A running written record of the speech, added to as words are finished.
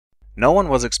No one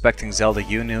was expecting Zelda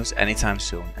U news anytime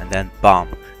soon, and then BAM!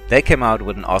 They came out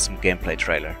with an awesome gameplay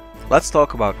trailer. Let's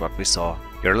talk about what we saw.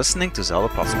 You're listening to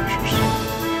Zelda Podcasters.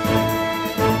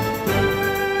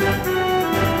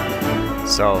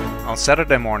 So, on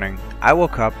Saturday morning, I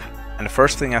woke up and the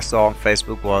first thing I saw on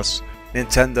Facebook was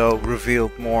Nintendo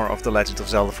revealed more of The Legend of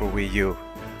Zelda for Wii U.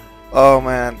 Oh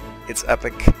man, it's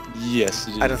epic. Yes,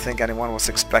 it is. I don't think anyone was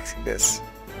expecting this.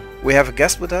 We have a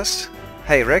guest with us.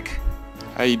 Hey Rick.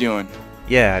 How you doing?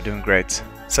 Yeah, doing great.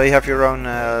 So you have your own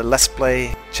Let's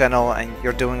Play channel and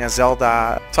you're doing a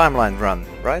Zelda timeline run,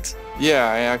 right? Yeah,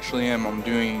 I actually am. I'm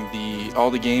doing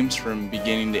all the games from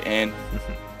beginning to end.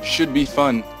 Should be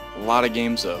fun. A lot of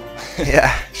games though.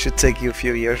 Yeah, should take you a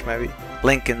few years maybe.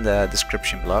 Link in the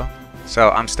description below.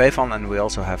 So I'm Stefan and we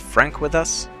also have Frank with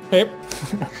us. Hey.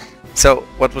 So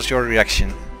what was your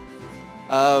reaction?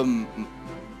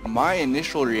 My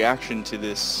initial reaction to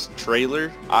this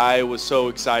trailer, I was so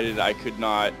excited I could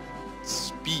not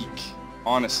speak,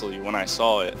 honestly, when I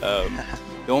saw it.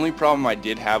 The only problem I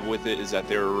did have with it is that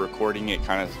they were recording it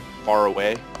kind of far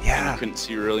away. Yeah. And I couldn't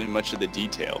see really much of the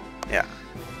detail. Yeah.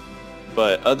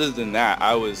 But other than that,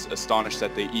 I was astonished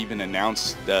that they even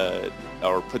announced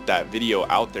or put that video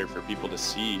out there for people to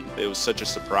see. It was such a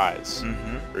surprise,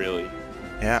 really.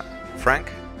 Yeah.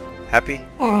 Frank, happy?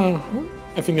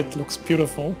 I think it looks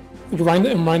beautiful. It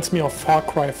reminds me of Far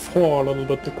Cry 4 a little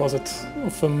bit because it's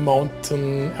of the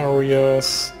mountain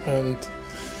areas and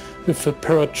with the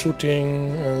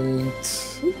parachuting and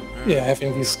yeah,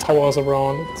 having these towers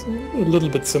around. It's a little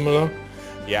bit similar.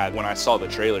 Yeah, when I saw the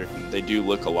trailer, they do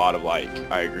look a lot alike.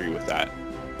 I agree with that.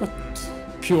 But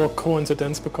pure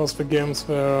coincidence because the games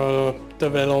were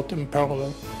developed in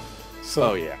parallel.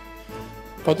 So, oh yeah.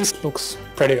 But this looks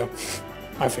prettier,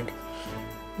 I think.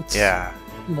 It's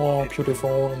more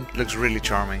beautiful and It looks really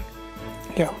charming.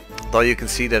 yeah. Though you can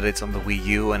see that it's on the Wii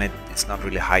U and it's not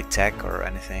really high tech or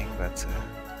anything, but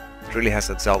it really has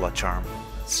that Zelda charm.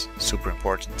 It's super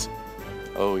important.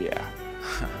 Oh yeah.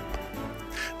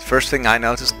 The first thing I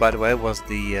noticed, by the way, was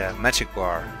the magic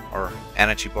bar or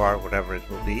energy bar, whatever it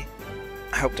will be.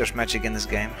 I hope there's magic in this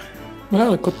game.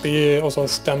 Well, it could be also a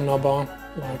stamina bar,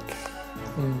 like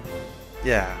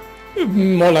Yeah.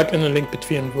 more like in a Link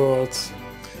Between Worlds.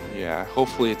 Yeah,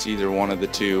 hopefully it's either one of the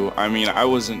two. I mean, I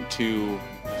wasn't too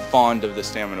fond of the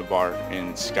stamina bar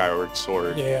in Skyward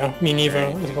Sword. Yeah, me neither. or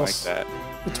It anything was like that.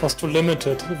 It was too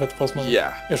limited. That was my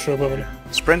issue about it.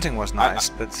 Sprinting was nice,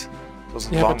 but it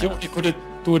wasn't Yeah, long but you enough. could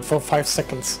do it for 5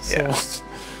 seconds. So Yeah.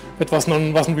 it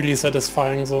wasn't really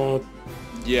satisfying. So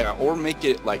Yeah, or make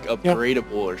it like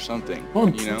upgradable or something.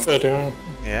 You know? it, yeah.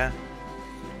 Yeah.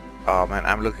 Oh man,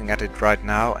 I'm looking at it right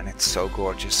now and it's so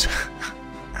gorgeous.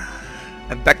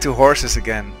 And back to horses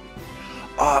again.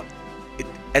 Oh,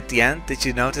 at the end, did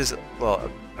you notice? Well,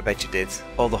 I bet you did.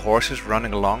 All the horses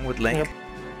running along with Link. Yep.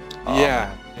 Oh, Yeah,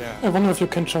 man. yeah. I wonder if you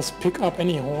can just pick up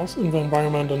any horse in the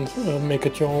environment and make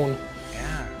it your own.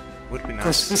 Yeah, would be Because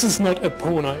nice. this is not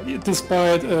Epona.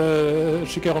 Despite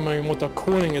Shigeru Miyamoto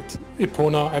calling it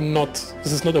Epona,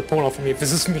 this is not Epona for me.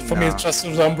 This is for me, it's just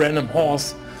some random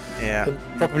horse. Yeah, And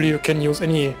probably you can use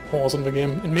any horse in the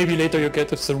game, and maybe later you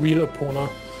get it's the real Epona.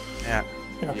 yeah.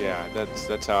 Yeah,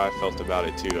 that's how I felt about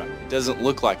it too. It doesn't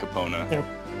look like Epona. Yeah.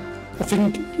 I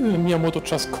think Miyamoto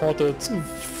just called it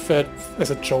that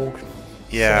as a joke.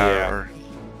 Yeah, or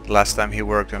last time he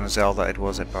worked on a Zelda it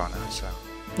was Epona, so...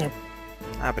 Yep.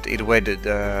 But either way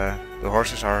the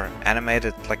horses are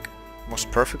animated like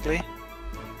most perfectly.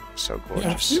 So Yeah,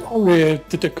 gorgeous. he already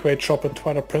did a great job at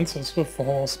Twilight Princes with the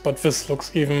horse, but this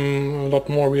looks even a lot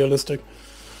more realistic.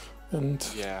 And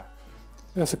Yeah.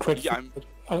 there's a great... Yeah,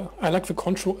 I like the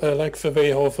control, I like the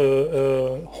way how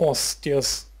the horse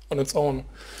steers on its own.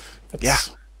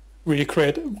 That's really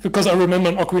great. Because I remember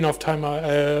in Ocarina of Time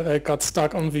I got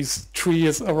stuck on these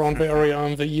trees around the area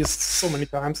on the east so many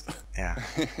times. Yeah.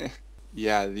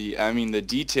 Yeah, the amount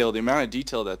of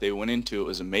detail that they went into it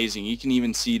was amazing. You can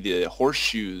even see the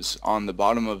horseshoes on the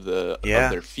bottom of of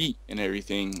their feet and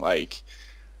everything. Like,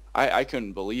 I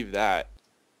couldn't believe that.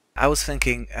 I was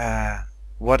thinking,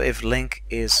 what if Link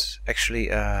is actually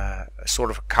a sort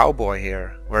of a cowboy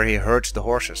here, where he herds the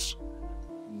horses?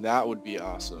 That would be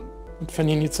awesome. And then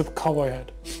he needs a cowboy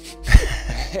hat.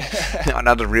 No,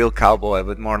 not a real cowboy,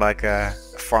 but more like a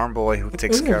farm boy who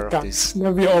takes care of these. Yeah,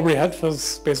 we already had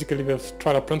this basically with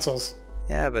Twilight Princess.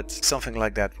 Yeah, but something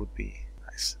like that would be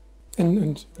nice.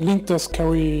 And Link does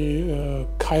carry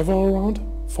Kaiva around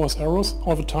for his arrows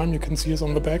all the time. You can see it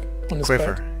on the back, on his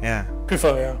Quiver, back. yeah.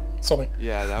 Quiver, yeah. Sorry.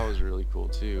 Yeah, that was really cool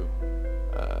too.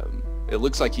 It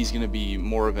looks like he's going to be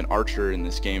more of an archer in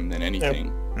this game than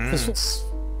anything. This was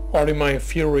already my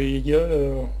theory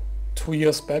 2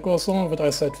 years back or so that I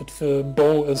said that the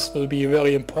bow will be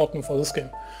very important for this game.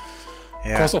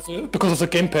 Yeah. Because of the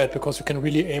gamepad, because you can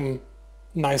really aim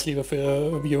nicely with the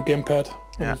Wii U gamepad.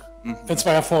 Yeah. That's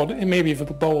why I thought maybe the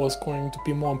bow is going to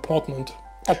be more important.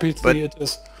 Obviously it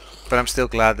is. But I'm still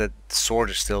glad that the sword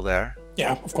is still there.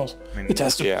 Yeah, of course. I mean, it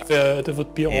has to be there. It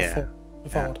would be awful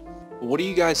without. What do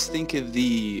you guys think of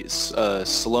the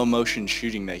slow motion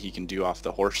shooting that he can do off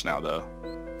the horse now, though?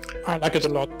 I like it a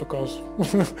lot because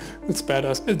it's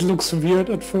badass. It looks weird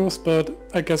at first, but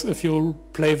I guess if you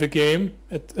play the game,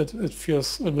 it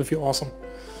will feel awesome.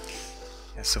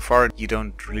 Yeah, so far you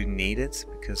don't really need it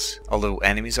because although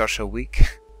enemies are so weak.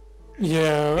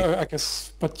 Yeah, I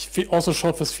guess, but we also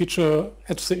showed this feature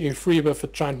at the E3 with the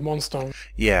giant monster.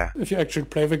 Yeah. If you actually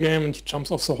play the game and he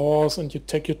jumps off the horse and you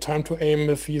take your time to aim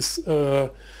with these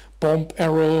bomb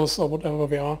arrows or whatever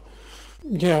they are,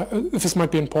 yeah, this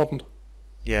might be important.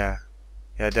 Yeah,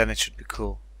 then it should be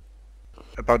cool.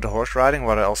 About the horse riding,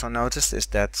 what I also noticed is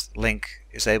that Link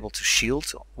is able to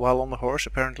shield while on the horse,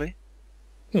 apparently.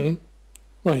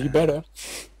 Well, he better.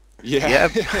 Yeah.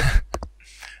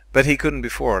 But he couldn't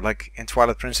before, like in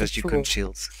Twilight Princess you couldn't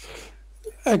shield.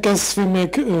 I guess we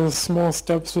make small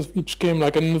steps with each game,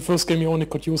 like in the first game you only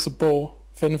could use a bow,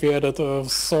 then we added a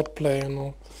sword play,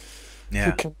 and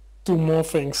you can do more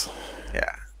things.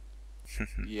 Yeah.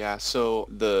 Yeah, so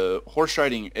the horse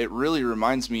riding, it really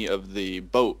reminds me of the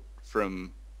boat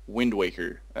from Wind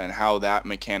Waker and how that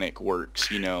mechanic works,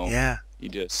 you know. Yeah. You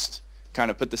just kind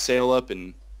of put the sail up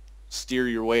and steer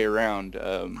your way around.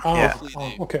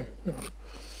 Okay. Yeah.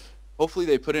 Hopefully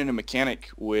they put in a mechanic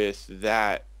with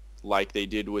that like they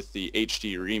did with the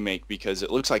HD remake, because it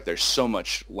looks like there's so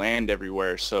much land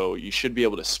everywhere, so you should be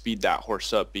able to speed that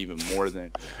horse up even more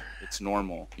than it's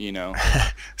normal, you know.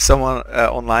 Someone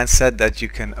online said that you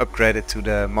can upgrade it to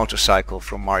the motorcycle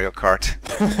from Mario Kart.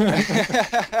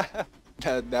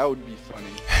 that would be funny.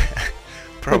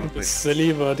 Probably. It's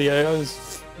silly, but yeah,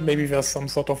 maybe there's some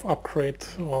sort of upgrade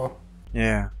or...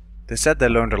 Yeah. They said they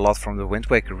learned a lot from the Wind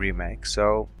Waker remake,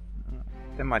 so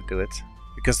they might do it.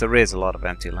 Because there is a lot of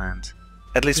empty land.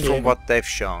 At least from what they've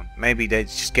shown. Maybe they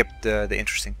skipped the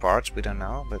interesting parts, we don't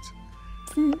know, but...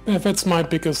 That's my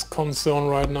biggest concern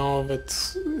right now,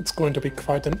 that it's going to be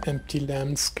quite an empty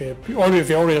landscape. We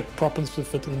already had problems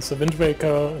with it in the Wind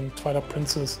Waker and Twilight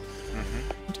Princes.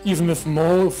 Even with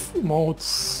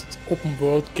modes, open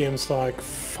world games like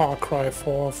Far Cry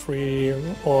 4, 3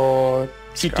 or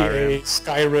GTA,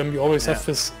 Skyrim, you always have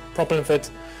this problem that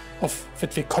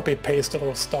we copy paste a lot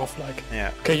of stuff, like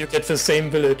okay, you get the same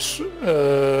village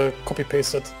copy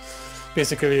pasted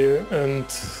basically, and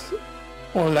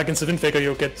or like in the Wind Waker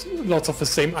you get lots of the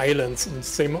same islands and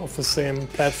the same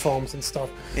platforms and stuff.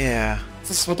 Yeah.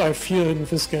 This is what I feel in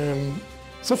this game.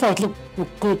 So far it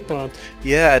looked good, but...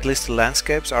 Yeah, at least the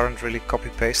landscapes aren't really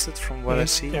copy-pasted from what I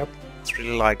see. Yep. It's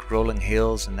really like rolling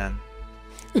hills and then...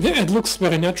 It looks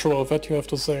very natural, that you have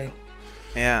to say.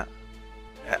 Yeah.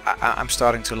 I'm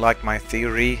starting to like my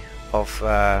theory of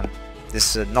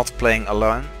this not playing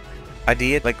alone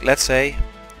idea. Like, let's say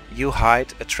you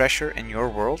hide a treasure in your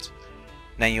world,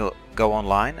 then you go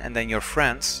online, and then your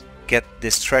friends get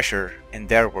this treasure in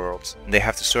their world, and they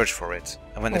have to search for it.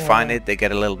 And when they find it, they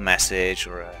get a little message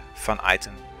or a fun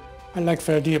item. I like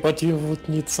the idea, but you would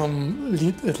need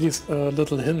at least a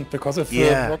little hint, because if the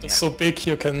world is so big,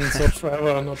 you can search forever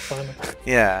and not find it.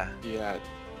 Yeah. Yeah,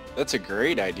 that's a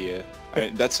great idea.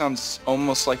 That sounds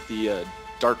almost like the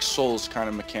Dark Souls kind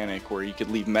of mechanic, where you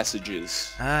could leave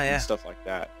messages and stuff like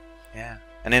that. Yeah.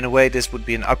 And in a way, this would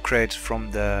be an upgrade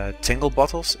from the Tingle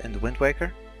bottles in the Wind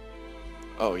Waker.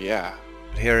 Oh yeah.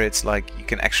 But here it's like you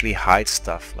can actually hide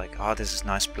stuff. Like, oh, this is a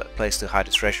nice place to hide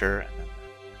a treasure. And then,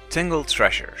 Tingle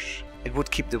Treasures. It would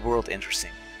keep the world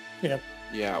interesting. Yeah.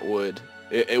 Yeah, it would.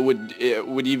 It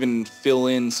would even fill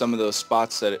in some of those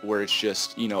spots where it's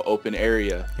just, you know, open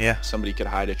area. Yeah. Somebody could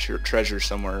hide a treasure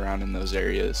somewhere around in those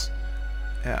areas.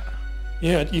 Yeah.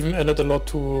 Yeah, it even added a lot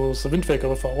to the Wind Waker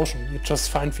with the ocean. You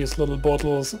just find these little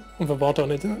bottles in the water,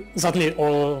 and suddenly it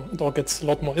all gets a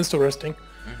lot more interesting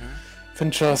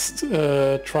than just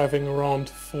driving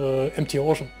around the empty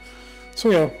ocean.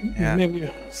 So yeah,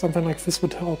 maybe something like this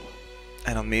would help.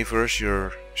 And on Miiverse,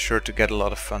 you're sure to get a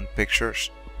lot of fun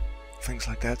pictures, things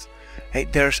like that. Hey,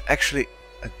 there's actually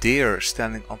a deer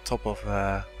standing on top of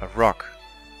a rock.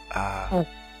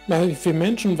 Well, if you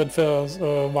mentioned that there's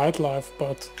wildlife,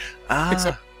 but...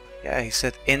 Yeah, he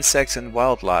said insects and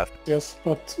wildlife. Yes,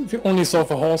 but we only saw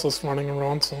the horses running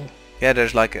around, so... Yeah,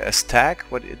 there's like a stag.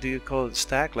 What do you call it?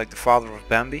 Stag? Like the father of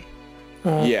Bambi?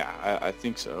 Yeah, I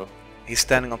think so. He's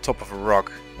standing on top of a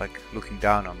rock, like looking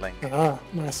down on Link. Ah,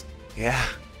 nice. Yeah.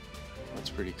 That's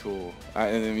pretty cool.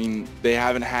 I mean, they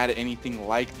haven't had anything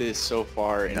like this so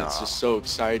far, and it's just so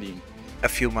exciting. A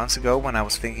few months ago, when I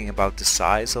was thinking about the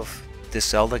size of this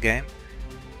Zelda game,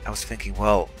 I was thinking,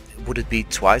 well, would it be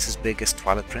twice as big as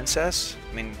Twilight Princess?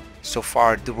 I mean, so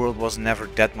far the world was never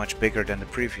that much bigger than the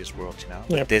previous world, you know?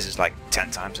 Yep. This is like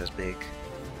 10 times as big.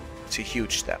 It's a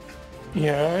huge step.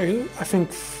 Yeah, I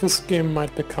think this game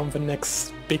might become the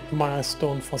next big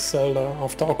milestone for Zelda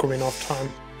after Ocarina of Time.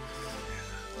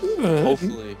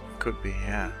 Hopefully. Could be,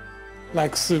 yeah.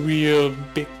 Like the real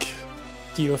big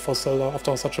deal for Zelda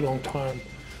after such a long time.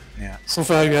 Yeah. So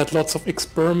far you had lots of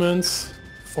experiments.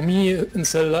 For me in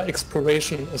Zelda,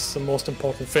 exploration is the most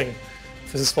important thing.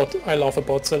 This is what I love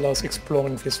about Zelda, is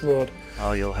exploring this world.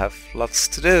 Well, you'll have lots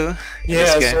to do in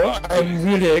Yeah, this game. so I'm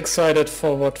really excited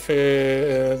for what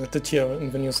they did here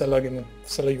in the new Zelda game,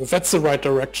 Zelda U. That's the right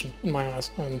direction in my eyes,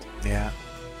 and Yeah.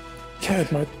 yeah,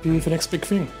 it might be the next big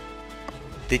thing.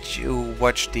 Did you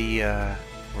watch the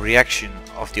reaction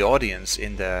of the audience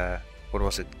in the, what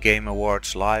was it, Game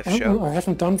Awards live show? I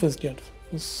haven't done this yet.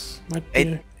 This might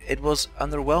be... It was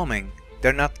underwhelming.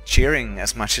 They're not cheering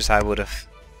as much as I would have.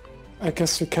 I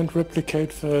guess you can't replicate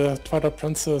the Twilight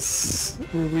Princes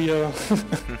reveal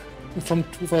from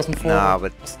 2004. No,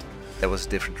 but that was a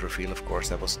different reveal, of course.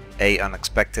 That was A,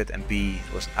 unexpected, and B,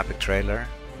 it was an epic trailer.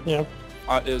 Yeah.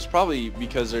 It was probably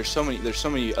because there's so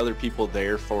many other people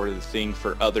there for the thing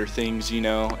for other things, you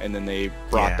know, and then they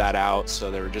brought that out, so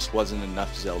there just wasn't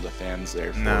enough Zelda fans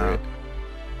there for it.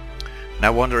 And I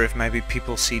wonder if maybe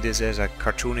people see this as a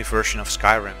cartoony version of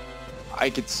Skyrim. I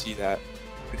could see that.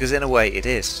 Because in a way it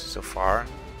is, so far,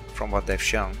 from what they've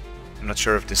shown. I'm not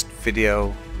sure if this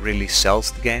video really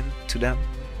sells the game to them.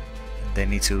 They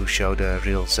need to show the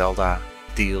real Zelda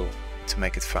deal to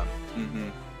make it fun.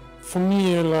 For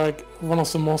me, like, one of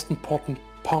the most important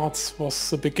parts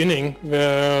was the beginning,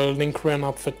 where Link ran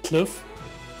up the cliff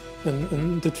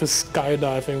and did the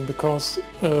skydiving, because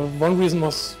one reason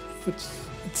was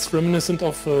it's reminiscent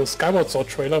of the Skyward Sword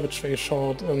trailer, which they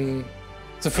showed in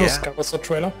the first Skyward Sword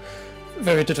trailer,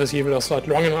 where he did this evil slide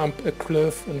running up a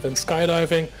cliff and then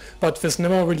skydiving, but this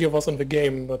never really was in the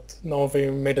game, but now they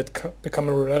made it become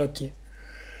a reality.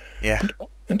 Yeah.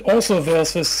 And also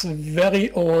there's this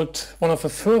very old, one of the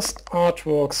first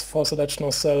artworks for The Legend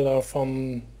of Zelda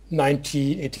from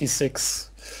 1986,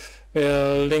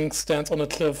 where Link stands on a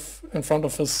cliff in front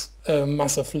of this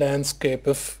massive landscape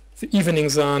with the evening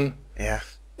sun. Yeah.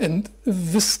 And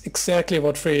this is exactly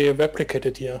what they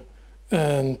replicated here.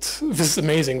 And this is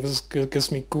amazing. This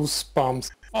gives me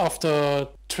goosebumps. After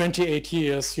 28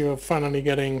 years, you're finally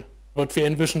getting what we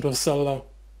envisioned with Zelda.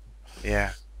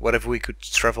 Yeah. What if we could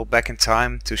travel back in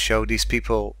time to show these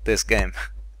people this game?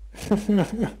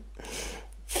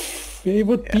 They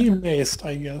would be amazed,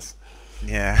 I guess.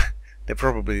 Yeah. They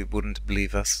probably wouldn't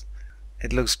believe us.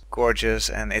 It looks gorgeous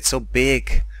and it's so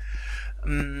big.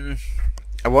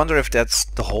 I wonder if that's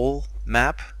the whole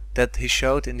map that he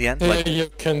showed in the end. Like, you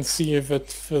can see that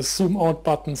the zoom out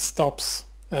button stops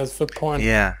at the point.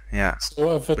 yeah, yeah.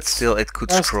 So if But still, it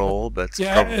could scroll, but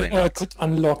probably it not. could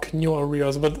unlock new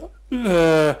areas, but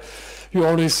you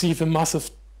already see the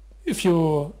massive. If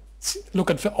you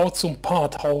look at the outzoom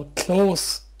part, how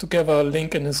close together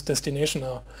Link and his destination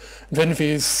are. Then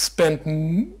we spent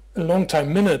a long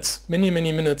time,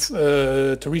 many minutes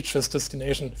to reach this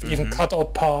destination. We even cut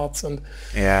out parts, and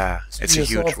yeah, it's a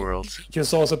huge saw, world. You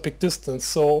saw the big distance,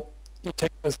 so you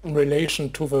take this in relation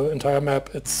to the entire map.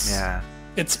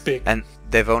 It's big. And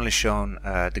they've only shown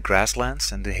the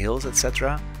grasslands and the hills,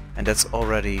 etc. And that's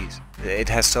already, it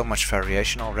has so much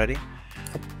variation already.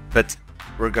 But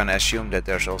we're gonna assume that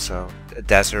there's also a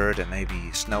desert and maybe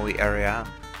a snowy area.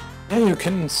 Yeah, you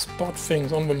can spot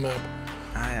things on the map.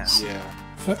 Ah, yeah.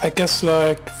 Yeah. I guess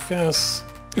like there's,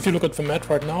 if you look at the map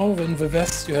right now, in the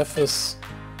west you have this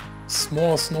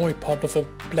small snowy part with a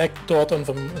black dot in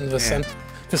the center.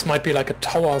 This might be like a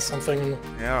tower or something.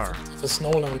 Yeah, or the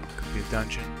snowland. could be a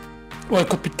dungeon. Well, it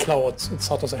could be clouds, it's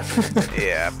hard to say.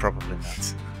 Yeah, probably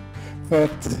not.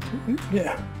 But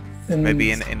yeah. And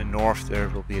Maybe in the north there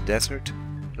will be a desert.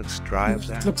 Looks dry up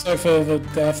there. it looks like the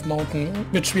Death Mountain,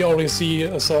 which we already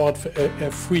saw at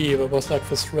F3. There was like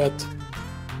this red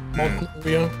mountain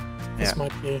area.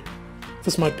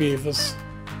 This might be this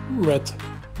red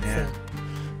Yeah. thing.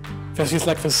 There's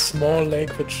like this small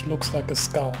lake which looks like a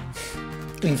skull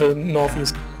in the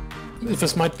northeast.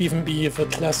 This might even be the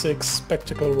classic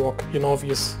spectacle rock, you know,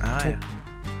 these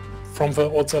from the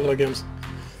old Zelda games.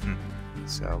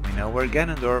 So we know where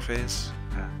Ganondorf is.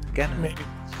 Ganon. Maybe.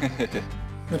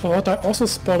 And what I also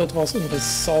spotted was in the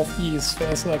southeast,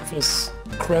 there's like this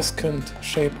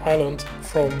crescent-shaped island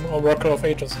from A Record of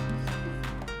Ages.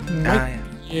 Might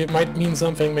It might mean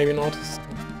something, maybe not.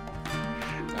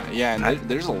 Yeah, and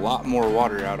there's a lot more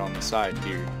water out on the side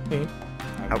here. Mhm.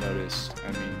 I've noticed.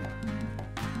 I mean,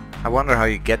 I wonder how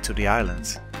you get to the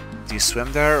islands. Do you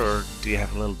swim there, or do you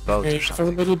have a little boat You or have a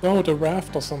something? little boat, a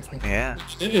raft or something. Yeah.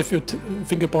 If you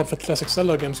think about the classic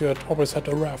Zelda games, you had always had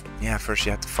a raft. Yeah, first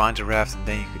you had to find a raft and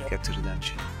then you could get to the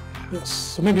dungeon. Yes,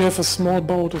 so maybe you have a small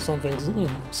boat or something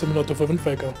similar to the Wind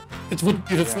Waker. It would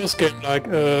be the first game, like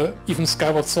even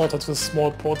Skyward Sword has a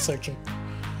small port section.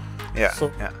 Yeah,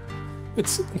 So- yeah.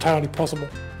 It's entirely possible.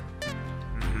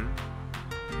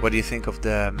 What do you think of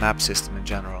the map system in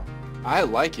general? I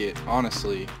like it,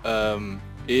 honestly.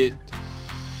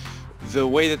 The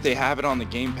way that they have it on the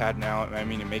gamepad now, I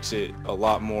mean, it makes it a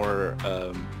lot more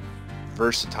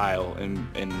versatile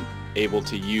and able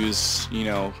to use, you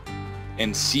know,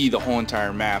 and see the whole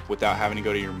entire map without having to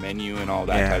go to your menu and all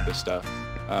that Yeah. type of stuff.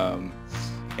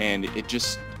 And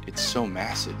it's so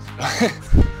massive.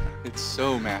 It's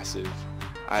so massive.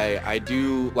 I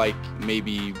do like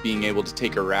maybe being able to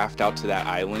take a raft out to that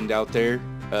island out there.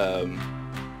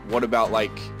 What about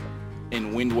like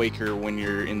in Wind Waker when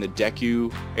you're in the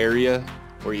Deku area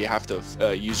where you have to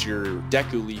use your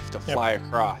Deku leaf to fly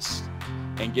across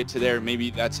and get to there?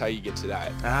 Maybe that's how you get to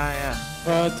that. Ah, yeah.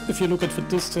 But if you look at the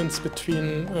distance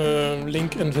between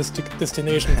Link and his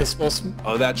destination, this was...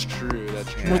 Oh, that's true.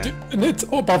 That's true. Yeah. And it's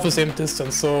about the same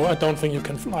distance, so I don't think you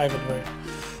can fly that way.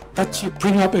 But you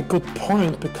bring up a good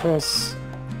point, because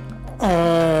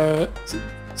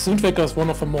Wind Waker is one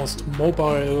of the most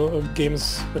mobile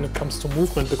games when it comes to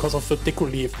movement because of the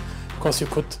Deku leaf. Because you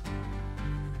could...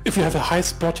 If you have a high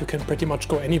spot, you can pretty much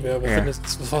go anywhere with it.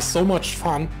 It was so much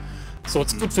fun. So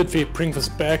it's good that we bring this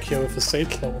back here with the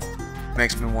sailcloth.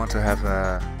 Makes me want to have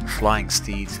a flying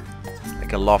steed,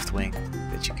 like a Loftwing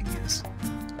that you can use.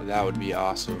 That would be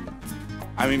awesome.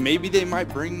 I mean, maybe they might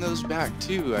bring those back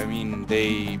too. I mean,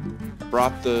 they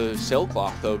brought the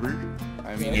sailcloth over.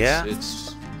 I mean, Yeah.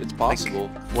 it's possible.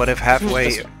 What if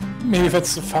halfway... Maybe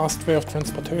that's a fast way of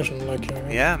transportation, like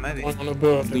Yeah, maybe. on a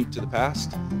bird. Link to the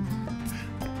past.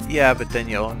 Yeah, but then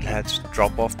you only had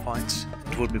drop-off points.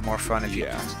 It would be more fun if you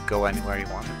Yeah. could go anywhere you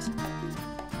wanted.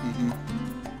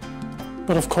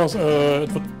 But of course,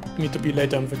 it would need to be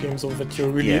later in the game so that you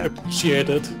really Yeah. appreciate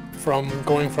it from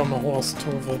going from a horse to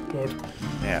the bird.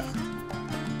 Yeah.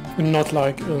 And not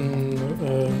like in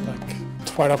like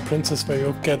Twilight Princes where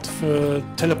you get the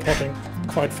teleporting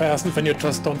quite fast and then you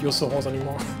just don't use the horse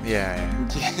anymore. Yeah,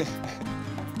 yeah.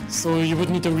 So you would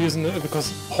need a reason,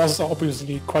 because horses are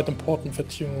obviously quite important,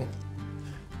 that you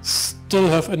still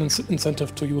have an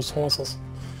incentive to use horses,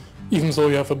 even though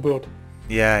you have a bird.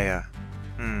 Yeah,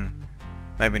 yeah.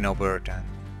 Maybe no bird then.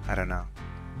 I don't know.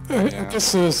 I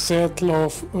guess the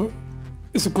sailcloth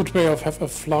is a good way of have a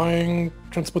flying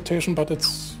transportation, but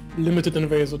it's limited in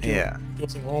ways that you're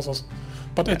using horses.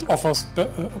 But it offers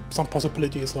some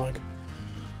possibilities, like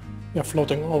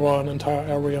floating over an entire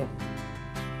area.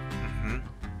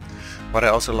 What I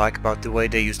also like about the way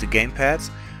they use the gamepad,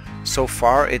 so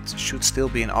far it should still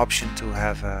be an option to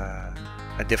have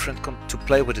a different to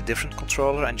play with a different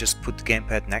controller and just put the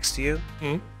gamepad next to you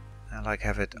and like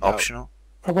have it optional.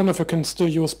 I wonder if you can still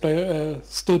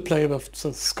play with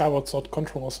the Skyward Sword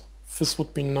controllers. This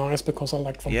would be nice because I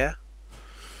like them. Yeah,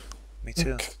 me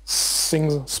too. Like, swing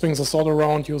the sword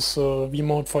around, use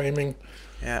V-mode for aiming.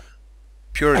 Yeah,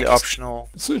 purely optional.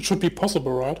 So it should be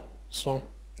possible, right? So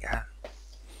Yeah.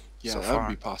 Yeah, So that would far.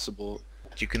 be possible.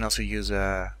 You can also use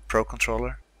a Pro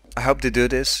controller. I hope they do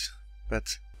this,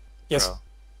 but yes, Pro.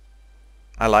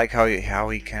 I like how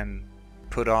he can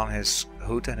put on his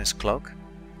hood and his cloak.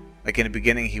 Like in the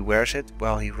beginning he wears it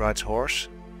while he rides horse,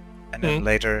 and then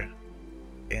later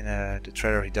in the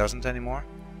trailer he doesn't anymore.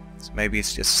 So maybe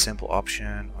it's just a simple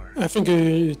option, or I think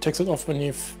he takes it off when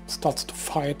he starts to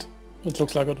fight. It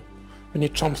looks like it. When he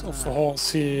jumps off the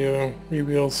horse, he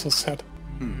reveals his head.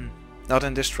 not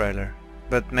in this trailer,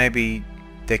 but maybe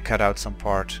they cut out some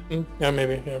part Yeah,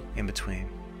 maybe, yeah. in between.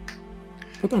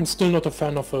 But I'm still not a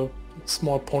fan of a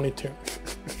small ponytail.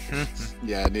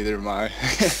 Yeah, neither am I.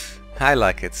 I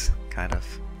like it, kind of.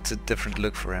 It's a different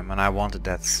look for him, and I wanted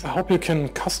that. I hope you can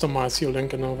customize your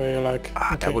Link in a way, like...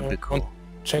 That would be I cool. want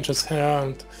to change his hair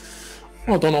and...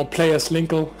 I don't know, play as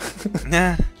Linkle.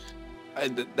 Yeah.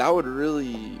 That would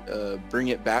really bring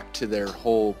it back to their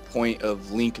whole point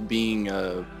of Link being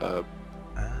a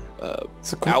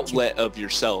It's a connection. outlet of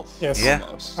yourself. Yes, Yeah.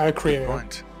 Almost. I agree. Good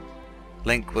point.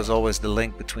 Link was always the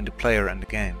link between the player and the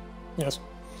game. Yes.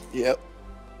 Yep.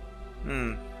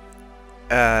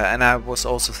 And I was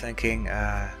also thinking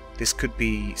this could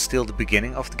be still the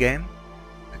beginning of the game,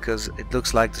 because it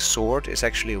looks like the sword is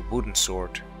actually a wooden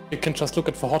sword. You can just look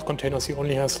at the hot containers, he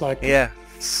only has like Yeah,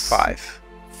 5.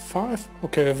 5?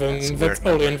 Okay, then that's weird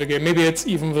early in the game. Maybe it's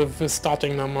even the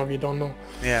starting number, we don't know.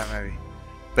 Yeah, maybe.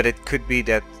 But it could be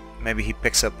that maybe he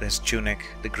picks up his tunic,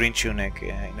 the green tunic,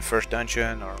 in the first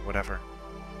dungeon or whatever.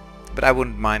 But I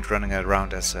wouldn't mind running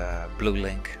around as Blue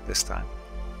Link this time.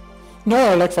 No,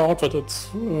 I like the outfit. It's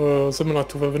similar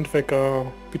to the Wind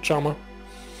Waker pyjama.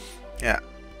 Yeah.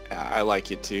 I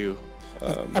like it too.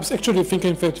 I was actually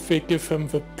thinking that they give him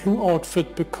the blue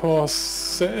outfit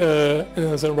because the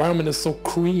environment is so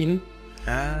green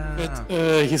that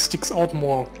he sticks out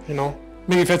more, you know?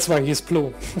 Maybe that's why he's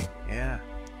blue. Yeah.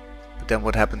 But then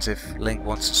what happens if Link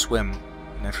wants to swim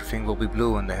and everything will be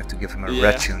blue and they have to give him a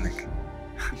red tunic?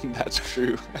 That's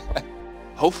true.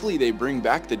 Hopefully they bring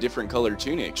back the different colored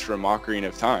tunics from Ocarina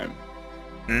of Time.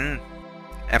 And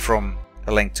from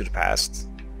A Link to the Past.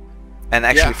 And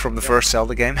actually from the first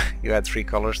Zelda game, you had 3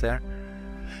 colors there.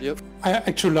 Yep. I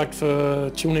actually liked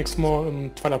the tunics more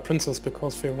in Twilight Princes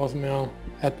because there was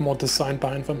had more design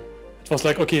behind them. It was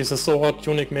like, okay, the Sora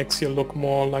tunic makes you look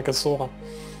more like a Sora.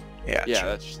 Yeah,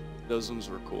 yeah, those ones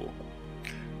were cool.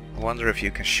 I wonder if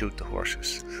you can shoot the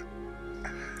horses.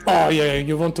 Oh yeah,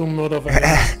 you want to murder them.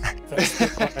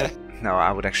 No,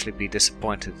 I would actually be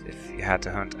disappointed if you had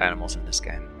to hunt animals in this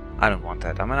game. I don't want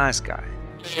that, I'm a nice guy.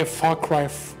 Yeah, Far Cry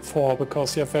 4,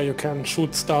 because there you can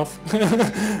shoot stuff.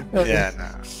 Yeah, no.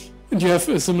 And you have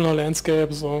a similar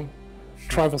landscape, so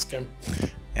try this game.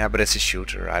 Yeah, but it's a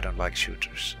shooter, I don't like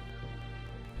shooters.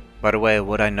 By the way,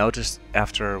 what I noticed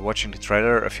after watching the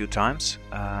trailer a few times,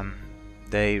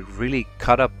 they really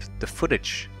cut up the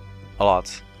footage a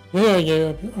lot.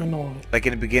 Yeah, I know. Like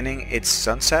in the beginning, it's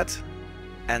sunset,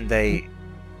 and they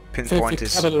pinpoint They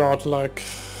this. cut a lot, like.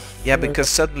 Yeah, because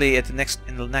suddenly in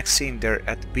the next scene they're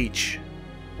at the beach.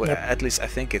 Well, Yep. at least I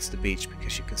think it's the beach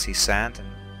because you can see sand and.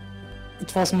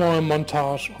 It was more a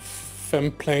montage of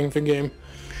them playing the game.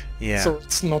 Yeah. So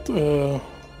it's not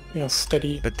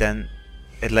steady. But then,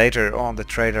 later on, the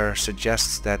trailer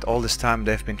suggests that all this time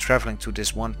they've been traveling to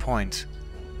this one point,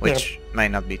 which may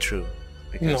not be true,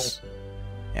 because.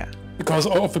 Yeah. Because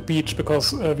of the beach,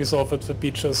 because we saw that the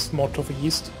beach is more to the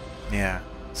east. Yeah.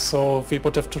 So we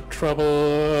would have to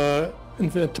travel in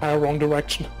the entire wrong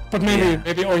direction. But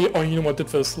maybe Oyinuma did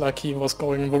this, like he was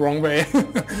going the wrong way.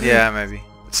 Yeah, maybe.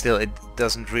 But still, it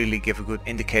doesn't really give a good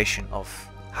indication of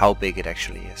how big it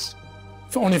actually is.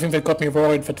 The only thing that got me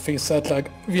worried that they said, like,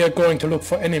 we are going to look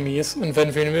for enemies, and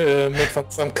then we made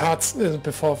some cuts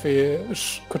before we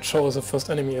could show the first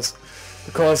enemies.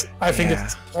 Because I think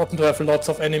it's important to have lots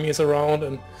of enemies around,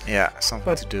 and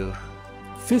something to do.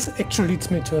 this actually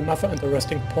leads me to another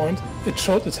interesting point. It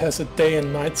showed it has a day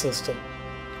and night system.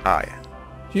 Ah, yeah.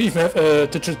 You even have a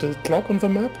digital clock on the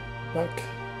map, like.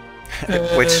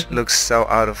 Which looks so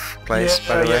out of place,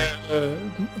 by the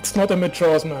way. It's not a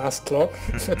Majora's Mask clock,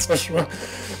 that's for sure.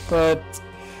 But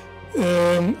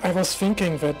I was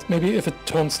thinking that maybe if it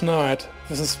turns night,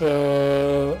 this is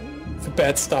where the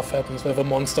bad stuff happens, where the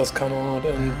monsters come out,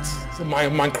 and the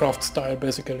Minecraft style,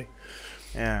 basically.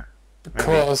 Yeah.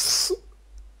 Because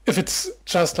if it's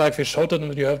just like we showed it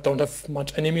and you don't have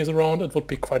much enemies around, it would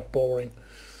be quite boring.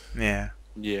 Yeah.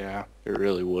 Yeah, it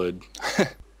really would.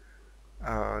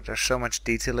 Oh, there's so much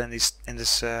detail in this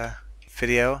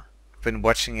video. I've been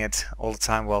watching it all the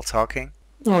time while talking.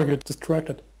 Oh, you get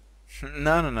distracted.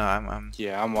 No, I'm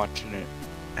Yeah, I'm watching it.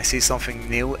 I see something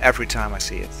new every time I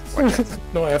see it. Watch it.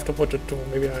 No, I have to watch it too.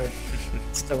 Maybe I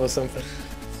discover something.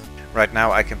 Right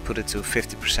now I can put it to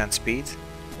 50% speed.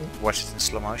 Watch it in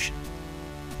slow motion.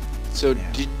 So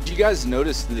did you guys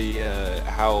notice the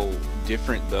how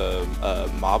different the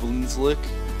moblins look?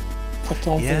 I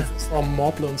don't think it's from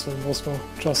moblins, it was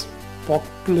just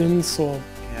boglins or...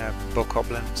 Yeah,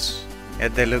 bokoblins. Yeah,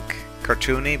 they look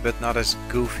cartoony, but not as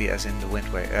goofy as in the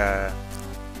Wind Waker.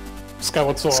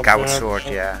 Skyward Sword. Skyward Sword,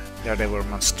 yeah. There they were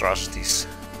monstrosities.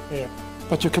 Yeah,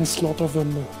 but you can slaughter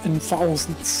them in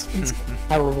thousands.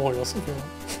 Hyrule Warriors, if you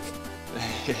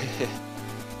want.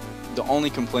 The only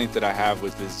complaint that I have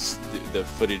with this, the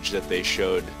footage that they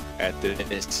showed at the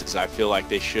is I feel like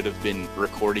they should have been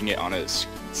recording it on a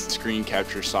screen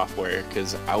capture software,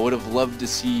 because I would have loved to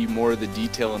see more of the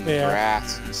detail in the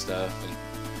grass and stuff.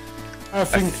 And I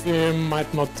think they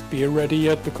might not be ready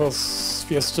yet because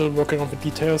we are still working on the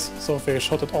details, so they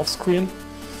shot it off screen.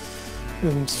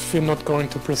 And we're not going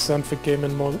to present the game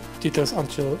in more details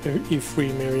until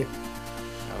E3 maybe.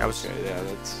 Okay, yeah,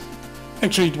 that's...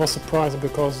 Actually, it was surprising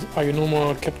because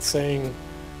Ayonuma kept saying,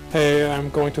 hey, I'm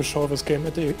going to show this game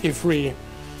at E3.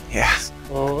 Yeah.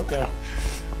 So, yeah.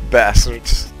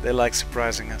 Bastards. They like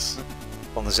surprising us.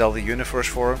 On the Zelda Universe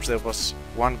forums there was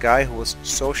one guy who was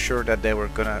so sure that they were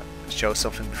gonna show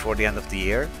something before the end of the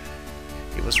year.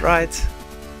 He was right.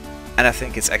 And I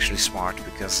think it's actually smart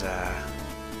because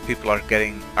people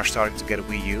are starting to get a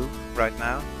Wii U right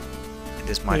now, and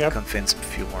this might convince a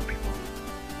few more people.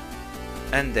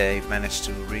 And they managed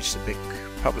to reach the big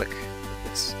public with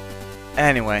this.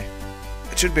 Anyway,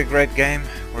 it should be a great game.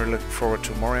 We're looking forward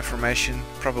to more information,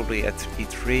 probably at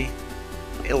E3.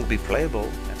 It'll be playable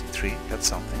at E3, that's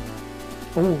something.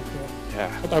 Oh, Yeah.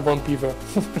 but I won't be there.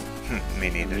 Me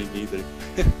neither. Me neither.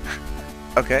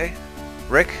 Okay,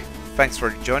 Rick, thanks for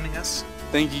joining us.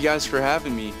 Thank you guys for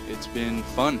having me. It's been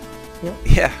fun.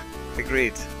 Yeah,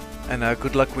 agreed. And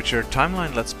good luck with your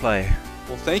timeline Let's Play.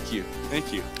 Well, thank you.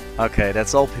 Thank you. Okay,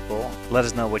 that's all, people. Let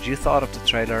us know what you thought of the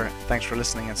trailer. Thanks for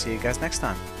listening and see you guys next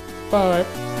time. Bye.